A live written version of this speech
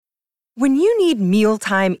When you need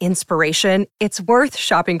mealtime inspiration, it's worth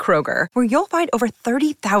shopping Kroger, where you'll find over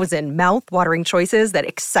 30,000 mouth-watering choices that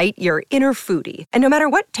excite your inner foodie. And no matter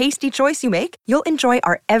what tasty choice you make, you'll enjoy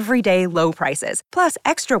our everyday low prices, plus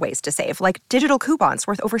extra ways to save, like digital coupons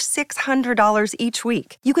worth over $600 each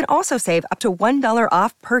week. You can also save up to $1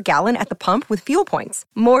 off per gallon at the pump with fuel points.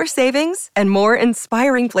 More savings and more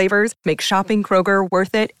inspiring flavors make shopping Kroger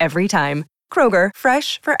worth it every time. Kroger,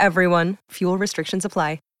 fresh for everyone. Fuel restrictions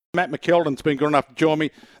apply. Matt Mackelden's been good enough to join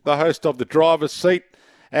me, the host of The Driver's Seat,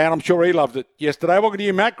 and I'm sure he loved it yesterday. Welcome to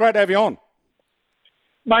you, Matt. Great to have you on.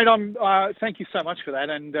 Mate, thank you so much for that.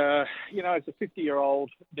 And, as a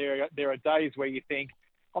 50-year-old, there are days where you think,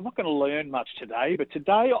 I'm not going to learn much today, but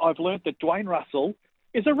today I've learned that Dwayne Russell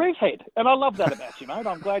is a revhead, and I love that about you, mate.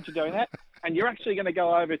 I'm glad you're doing that. And you're actually going to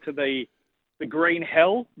go over to the green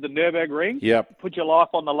hell, the Nürburgring, put your life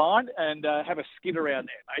on the line, and have a skid around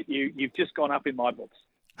there, mate. You've just gone up in my books.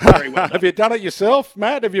 Very well done. Have you done it yourself,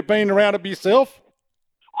 Matt? Have you been around it yourself?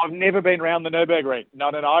 I've never been around the Nürburgring. No.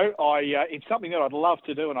 It's something that I'd love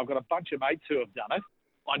to do, and I've got a bunch of mates who have done it.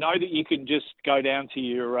 I know that you can just go down to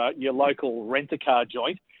your local rent-a-car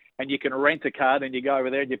joint, and you can rent a car, and you go over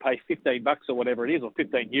there and you pay $15 or whatever it is, or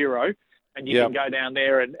 €15, and you can go down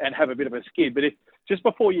there and have a bit of a skid. But just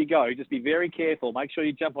before you go, just be very careful. Make sure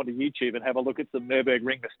you jump onto YouTube and have a look at some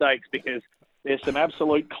Nürburgring mistakes, because there's some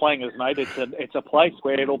absolute clangers, mate. It's a place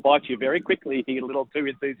where it'll bite you very quickly if you get a little too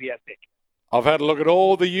enthusiastic. I've had a look at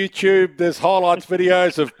all the YouTube. There's highlights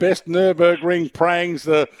videos of best Nürburgring pranks,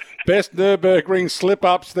 the best Nürburgring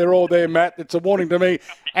slip-ups. They're all there, Matt. It's a warning to me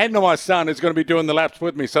and to my son, who's going to be doing the laps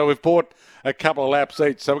with me. So we've bought a couple of laps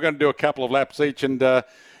each. So we're going to do a couple of laps each, and we're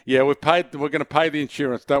going to pay the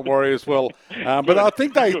insurance. Don't worry as well. But I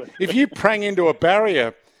think if you prang into a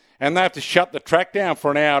barrier and they have to shut the track down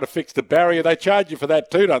for an hour to fix the barrier, they charge you for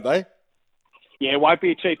that too, don't they? Yeah, it won't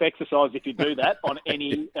be a cheap exercise if you do that on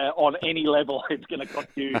any level. It's going to cost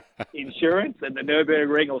you insurance, and the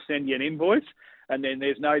Nürburgring will send you an invoice. And then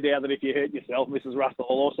there's no doubt that if you hurt yourself, Mrs. Russell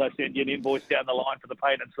will also send you an invoice down the line for the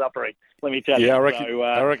pain and suffering. Let me tell you. Yeah, I reckon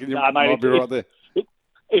you might be right there.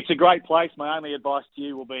 It's a great place. My only advice to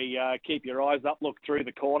you will be keep your eyes up, look through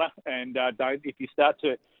the corner, and if you start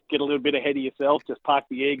to get a little bit ahead of yourself, just park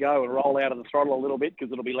the ego and roll out of the throttle a little bit,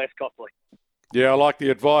 because it'll be less costly. Yeah, I like the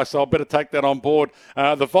advice. I'll better take that on board.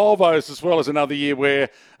 The Volvos as well as another year where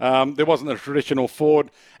there wasn't a traditional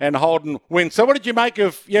Ford and Holden win. So what did you make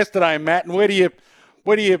of yesterday, Matt, and where do you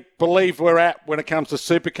believe we're at when it comes to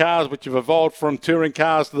supercars, which have evolved from touring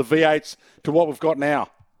cars to the V8s to what we've got now?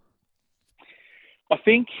 I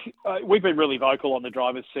think we've been really vocal on the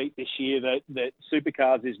driver's seat this year that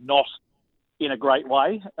supercars is not in a great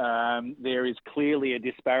way. There is clearly a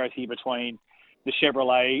disparity between the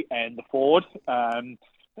Chevrolet and the Ford.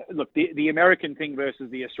 Look, the American thing versus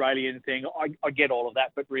the Australian thing, I get all of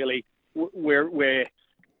that, but really we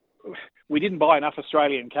didn't buy enough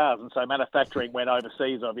Australian cars, and so manufacturing went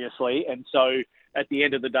overseas, obviously. And so at the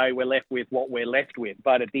end of the day, we're left with what we're left with.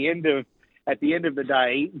 But at the end of the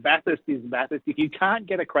day, Bathurst is Bathurst. If you can't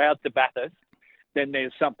get a crowd to Bathurst, then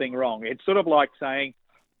there's something wrong. It's sort of like saying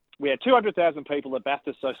we had 200,000 people at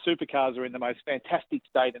Bathurst, so supercars are in the most fantastic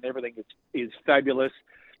state and everything is fabulous.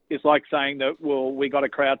 It's like saying that, well, we got a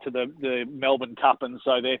crowd to the Melbourne Cup, and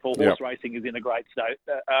so therefore horse racing is in a great state.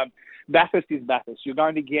 Bathurst is Bathurst. You're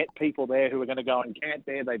going to get people there who are going to go and camp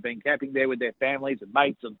there. They've been camping there with their families and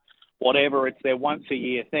mates and whatever. It's their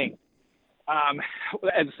once-a-year thing. As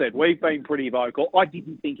I said, we've been pretty vocal. I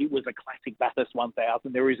didn't think it was a classic Bathurst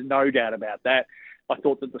 1000. There is no doubt about that. I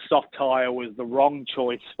thought that the soft tyre was the wrong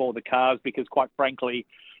choice for the cars because, quite frankly,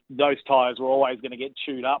 those tyres were always going to get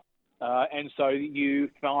chewed up. And so you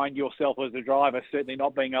find yourself as a driver certainly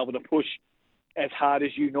not being able to push as hard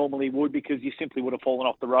as you normally would because you simply would have fallen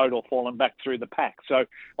off the road or fallen back through the pack. So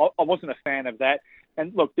I wasn't a fan of that.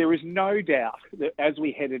 And look, there is no doubt that as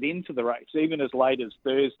we headed into the race, even as late as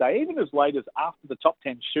Thursday, even as late as after the top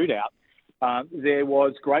 10 shootout, there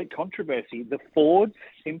was great controversy. The Fords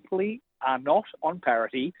simply are not on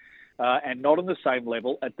parity and not on the same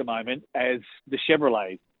level at the moment as the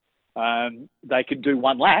Chevrolets. They can do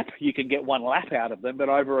one lap. You can get one lap out of them, but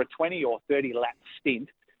over a 20 or 30 lap stint,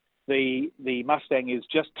 the Mustang is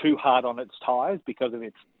just too hard on its tyres because of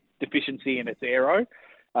its deficiency in its aero.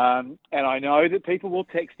 And I know that people will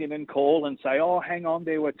text in and call and say, oh, hang on,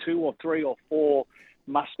 there were 2 or 3 or 4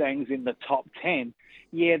 Mustangs in the top 10.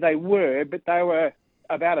 Yeah, they were, but they were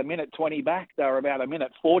about a minute 20 back. They were about a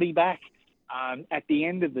minute 40 back. At the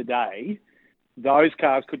end of the day, those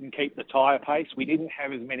cars couldn't keep the tyre pace. We didn't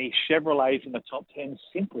have as many Chevrolets in the top 10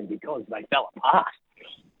 simply because they fell apart.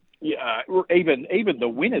 even the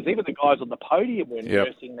winners, even the guys on the podium were Yep.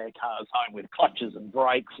 nursing their cars home with clutches and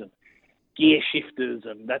brakes and gear shifters,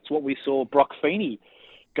 and that's what we saw Brock Feeney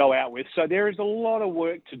go out with. So there is a lot of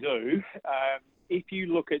work to do. If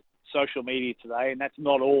you look at social media today, and that's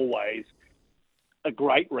not always a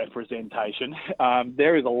great representation,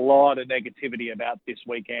 there is a lot of negativity about this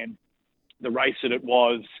weekend. The race that it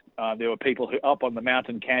was, there were people who up on the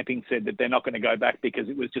mountain camping said that they're not going to go back because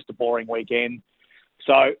it was just a boring weekend.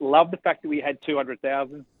 So love the fact that we had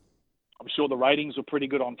 200,000. I'm sure the ratings were pretty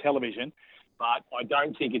good on television, but I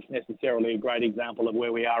don't think it's necessarily a great example of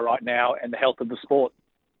where we are right now and the health of the sport.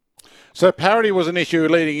 So parity was an issue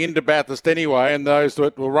leading into Bathurst anyway, and those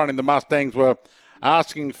that were running the Mustangs were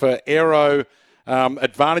asking for aero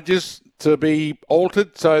advantages to be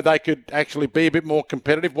altered so they could actually be a bit more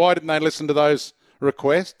competitive. Why didn't they listen to those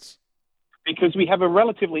requests? Because we have a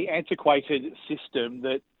relatively antiquated system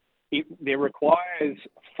that there requires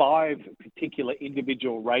 5 particular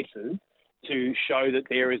individual races to show that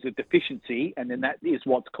there is a deficiency, and then that is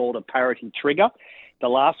what's called a parity trigger. The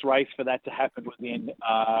last race for that to happen was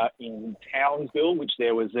in Townsville, which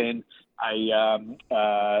there was then a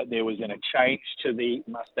change to the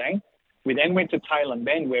Mustang. We then went to Tail and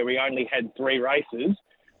Bend, where we only had 3 races.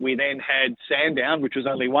 We then had Sandown, which was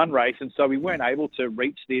only 1 race, and so we weren't able to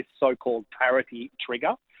reach this so-called parity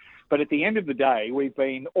trigger. But at the end of the day,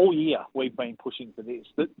 all year we've been pushing for this.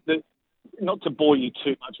 Not to bore you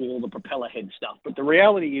too much with all the propeller head stuff, but the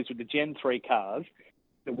reality is with the Gen 3 cars,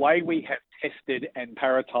 the way we have tested and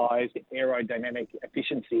paritized aerodynamic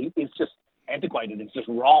efficiency is just antiquated. It's just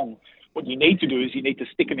wrong. What you need to do is you need to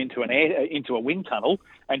stick them into a wind tunnel,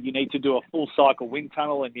 and you need to do a full cycle wind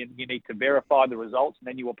tunnel, and you need to verify the results, and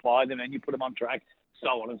then you apply them and you put them on track,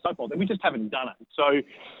 so on and so forth. And we just haven't done it. So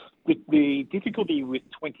the difficulty with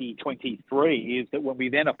 2023 is that when we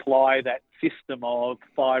then apply that system of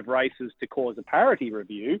 5 races to cause a parity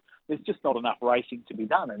review, there's just not enough racing to be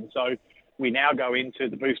done. And so we now go into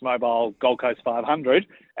the Boost Mobile Gold Coast 500,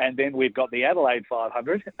 and then we've got the Adelaide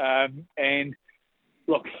 500. And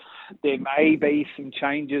look, there may be some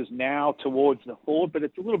changes now towards the Ford, but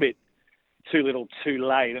it's a little bit too little too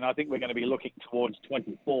late. And I think we're going to be looking towards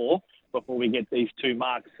 24 before we get these 2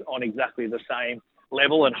 marks on exactly the same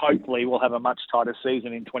level, and hopefully we'll have a much tighter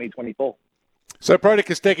season in 2024. So Brody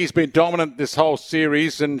Kostecki's been dominant this whole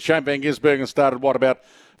series, and Shane Van Gisbergen started, about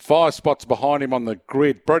 5 spots behind him on the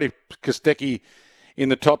grid. Brody Kostecki in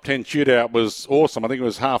the top 10 shootout was awesome. I think it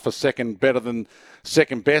was half a second better than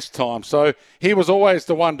second best time. So he was always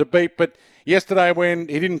the one to beat. But yesterday when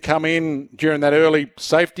he didn't come in during that early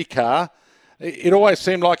safety car, it always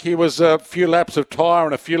seemed like he was a few laps of tyre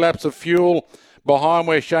and a few laps of fuel behind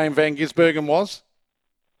where Shane Van Gisbergen was.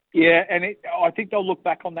 Yeah, and I think they'll look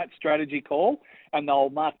back on that strategy call and they'll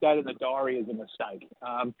mark that in the diary as a mistake.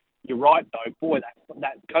 You're right, though. Boy,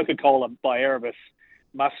 that Coca-Cola by Erebus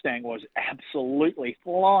Mustang was absolutely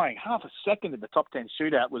flying. Half a second in the top 10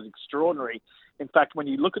 shootout was extraordinary. In fact, when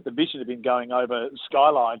you look at the vision of him going over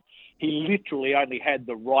Skyline, he literally only had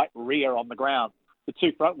the right rear on the ground. The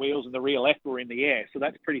 2 front wheels and the rear left were in the air. So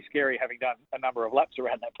that's pretty scary, having done a number of laps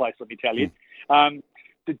around that place, let me tell you.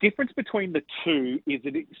 The difference between the 2 is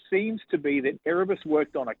that it seems to be that Erebus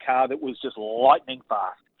worked on a car that was just lightning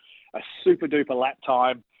fast, a super-duper lap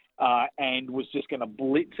time, and was just going to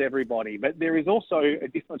blitz everybody. But there is also a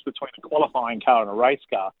difference between a qualifying car and a race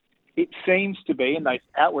car. It seems to be, and they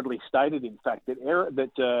outwardly stated, in fact,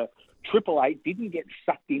 that Triple Eight didn't get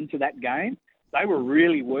sucked into that game. They were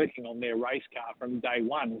really working on their race car from day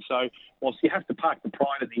one. So whilst you have to park the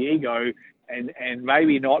pride and the ego and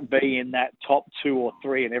maybe not be in that top 2 or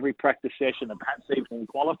 3 in every practice session and perhaps even in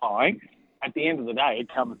qualifying, at the end of the day,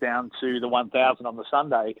 it comes down to the 1,000 on the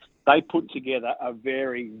Sunday. They put together a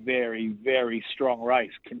very, very, very strong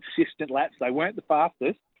race. Consistent laps. They weren't the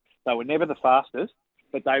fastest. They were never the fastest,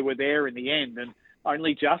 but they were there in the end. And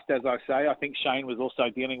only just, as I say, I think Shane was also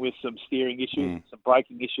dealing with some steering issues, some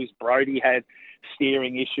braking issues. Brody had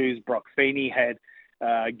steering issues. Brock Feeney had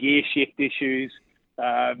gear shift issues.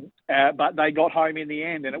 But they got home in the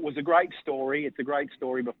end, and it was a great story. It's a great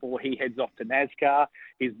story before he heads off to NASCAR.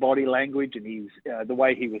 His body language and the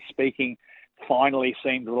way he was speaking finally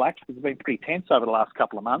seemed relaxed. It's been pretty tense over the last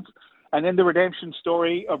couple of months. And then the redemption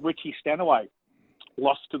story of Richie Stanaway,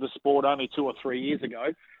 lost to the sport only 2 or 3 years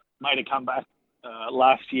ago, made a comeback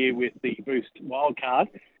last year with the Boost Wildcard,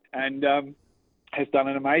 and did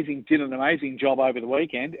an amazing job over the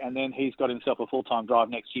weekend, and then he's got himself a full-time drive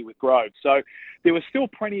next year with Grove. So there was still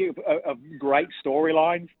plenty of great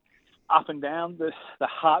storylines up and down. The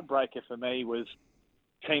heartbreaker for me was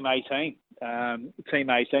Team 18. Team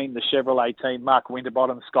 18, the Chevrolet team, Mark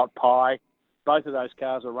Winterbottom, Scott Pye, both of those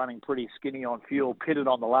cars were running pretty skinny on fuel, pitted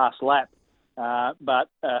on the last lap. But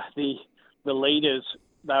the leaders,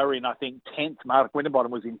 they were in, I think, 10th. Mark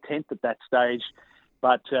Winterbottom was in 10th at that stage.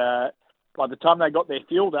 But by the time they got their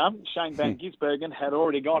fuel done, Shane Van Gisbergen had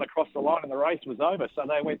already gone across the line and the race was over. So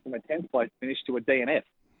they went from a 10th place finish to a DNF.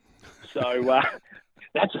 So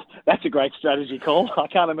that's a great strategy call. I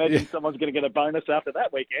can't imagine someone's going to get a bonus after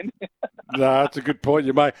that weekend. No, that's a good point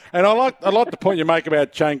you make. And I like the point you make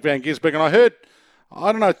about Shane Van Gisbergen.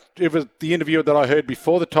 I don't know if it was the interview that I heard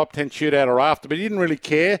before the top 10 shootout or after, but he didn't really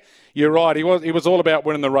care. You're right. He was all about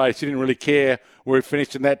winning the race. He didn't really care where he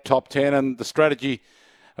finished in that top 10, and the strategy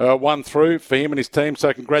won through for him and his team.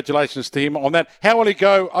 So congratulations to him on that. How will he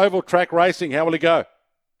go? Oval track racing. How will he go?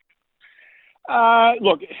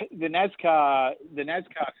 Look, the NASCAR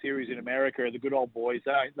series in America are the good old boys.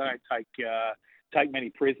 They don't take many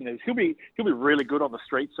prisoners. He'll be really good on the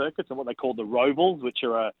street circuits and what they call the rovals, which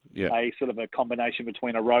are a sort of a combination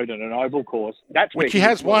between a road and an oval course. That's where he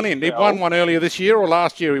has won in. He won one earlier this year, or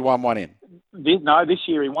last year he won one in? This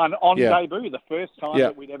year he won on debut, the first time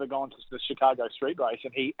that we'd ever gone to the Chicago street race,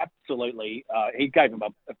 and he absolutely he gave him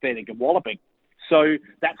a fair dinkum walloping. So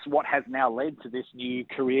that's what has now led to this new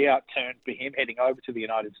career turn for him heading over to the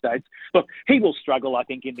United States. Look, he will struggle, I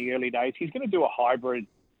think, in the early days. He's going to do a hybrid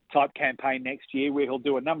type campaign next year where he'll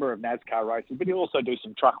do a number of NASCAR races, but he'll also do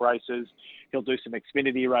some truck races. He'll do some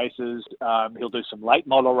Xfinity races. He'll do some late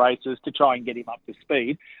model races to try and get him up to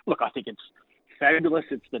speed. Look, I think it's fabulous.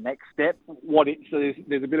 It's the next step.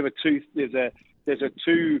 There's a bit of a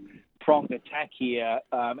two-pronged attack here,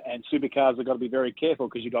 and supercars have got to be very careful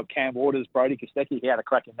because you've got Cam Waters, Brody Kostecki. He had a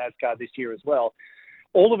crack in NASCAR this year as well.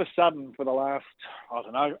 All of a sudden, for the last,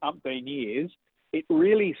 umpteen years, it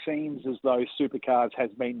really seems as though supercars has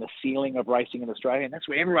been the ceiling of racing in Australia, and that's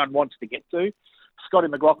where everyone wants to get to. Scotty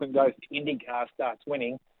McLaughlin goes to IndyCar, starts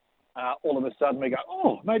winning. All of a sudden we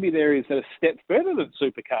go, maybe there is a step further than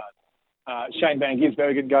supercars. Shane Van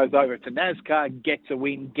Gisbergen goes over to NASCAR, gets a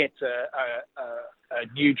win, gets a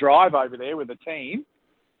new drive over there with the team.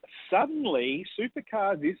 Suddenly,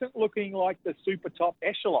 supercars isn't looking like the super top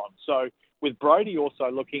echelon. So with Brody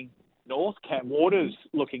also looking north, Cam Waters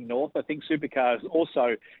looking north, I think supercars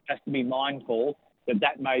also has to be mindful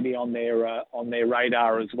that may be on their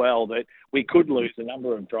radar as well, that we could lose a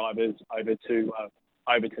number of drivers over to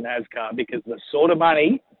NASCAR because the sort of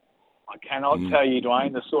money, I cannot tell you,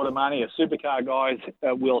 Dwayne, the sort of money a supercar guys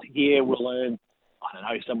will earn, I don't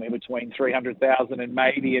know, somewhere between $300,000 and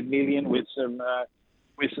maybe $1 million with some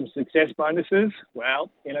success bonuses. Well,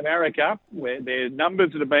 in America, where there are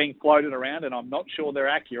numbers that are being floated around, and I'm not sure they're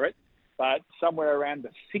accurate, but somewhere around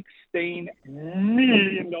the $16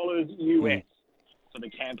 million US for the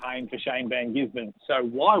campaign for Shane Van Gisbergen. So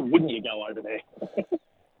why wouldn't you go over there?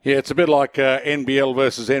 Yeah, it's a bit like NBL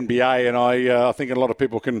versus NBA, and I think a lot of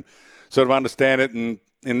people can sort of understand it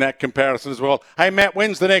in that comparison as well. Hey, Matt,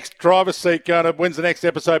 when's the next driver's seat when's the next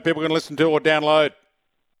episode people can listen to or download?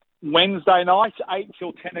 Wednesday night, 8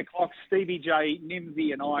 till 10 o'clock. Stevie J,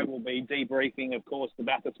 Nimsy and I will be debriefing, of course, the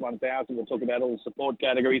Bathurst 1000. We'll talk about all the support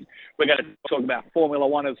categories. We're going to talk about Formula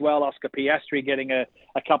One as well. Oscar Piastri getting a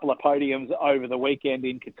couple of podiums over the weekend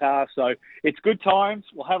in Qatar. So it's good times.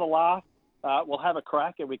 We'll have a laugh. We'll have a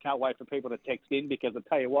crack, and we can't wait for people to text in because I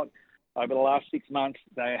tell you what, over the last 6 months,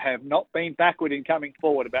 they have not been backward in coming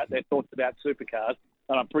forward about their thoughts about supercars,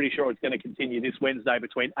 and I'm pretty sure it's going to continue this Wednesday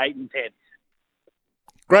between 8 and 10.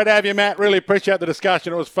 Great to have you, Matt. Really appreciate the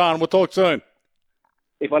discussion. It was fun. We'll talk soon.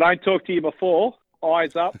 If I don't talk to you before,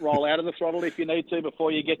 eyes up, roll out of the throttle if you need to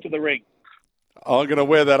before you get to the ring. I'm going to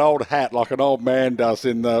wear that old hat like an old man does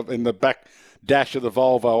in the back dash of the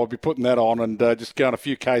Volvo. I'll be putting that on and just going a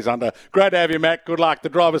few Ks under. Great to have you, Matt. Good luck. The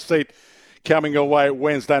driver's seat coming your way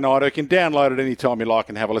Wednesday night. You can download it anytime you like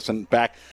and have a listen back.